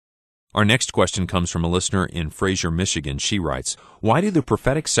Our next question comes from a listener in Fraser, Michigan. She writes, "Why do the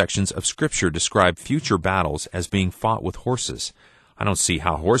prophetic sections of Scripture describe future battles as being fought with horses? I don't see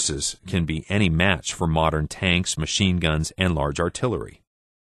how horses can be any match for modern tanks, machine guns, and large artillery."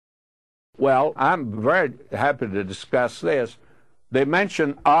 Well, I'm very happy to discuss this. The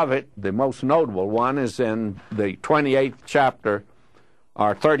mention of it, the most notable one, is in the 28th chapter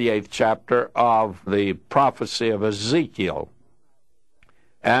or 38th chapter of the prophecy of Ezekiel.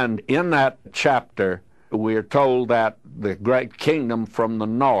 And in that chapter, we are told that the great kingdom from the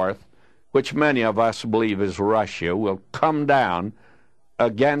north, which many of us believe is Russia, will come down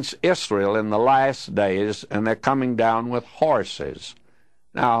against Israel in the last days, and they're coming down with horses.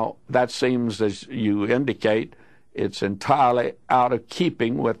 Now, that seems, as you indicate, it's entirely out of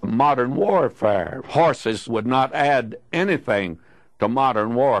keeping with modern warfare. Horses would not add anything to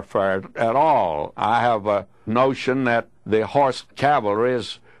modern warfare at all. I have a notion that the horse cavalry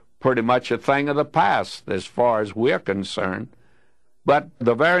is pretty much a thing of the past as far as we're concerned. But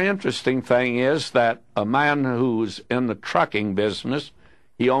the very interesting thing is that a man who's in the trucking business,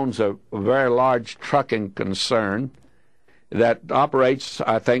 he owns a very large trucking concern that operates,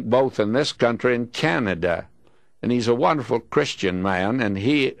 I think, both in this country and Canada. And he's a wonderful Christian man, and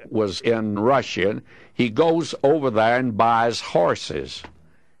he was in Russia. He goes over there and buys horses,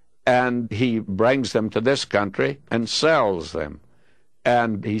 and he brings them to this country and sells them.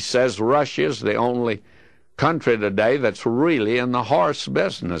 And he says Russia is the only country today that's really in the horse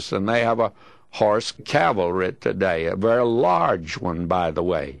business, and they have a horse cavalry today, a very large one, by the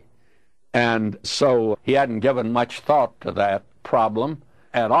way. And so he hadn't given much thought to that problem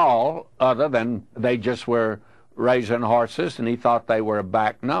at all, other than they just were raising horses, and he thought they were a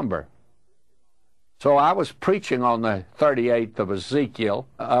back number. So I was preaching on the 38th of Ezekiel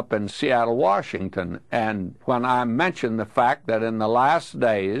up in Seattle, Washington, and when I mentioned the fact that in the last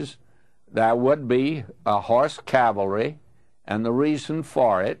days there would be a horse cavalry, and the reason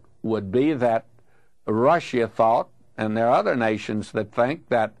for it would be that Russia thought, and there are other nations that think,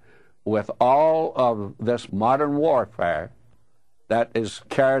 that with all of this modern warfare that is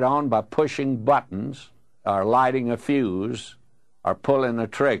carried on by pushing buttons or lighting a fuse or pulling a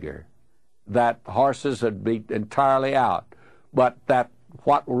trigger, that horses would be entirely out. But that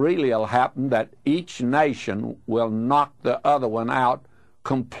what really will happen, that each nation will knock the other one out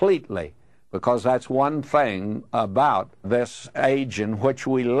completely, because that's one thing about this age in which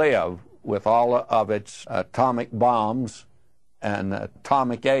we live, with all of its atomic bombs and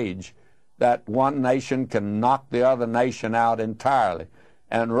atomic age, that one nation can knock the other nation out entirely.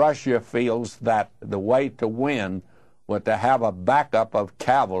 And Russia feels that the way to win was to have a backup of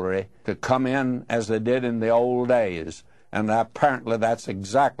cavalry to come in as they did in the old days. And apparently that's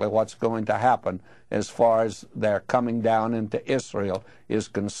exactly what's going to happen as far as their coming down into Israel is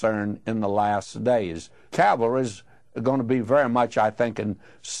concerned in the last days. Cavalry is going to be very much, I think, in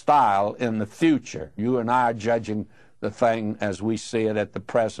style in the future. You and I are judging the thing as we see it at the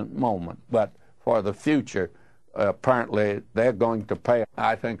present moment. But for the future, apparently they're going to play,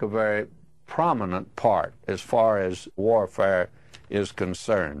 I think, a very prominent part as far as warfare is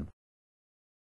concerned.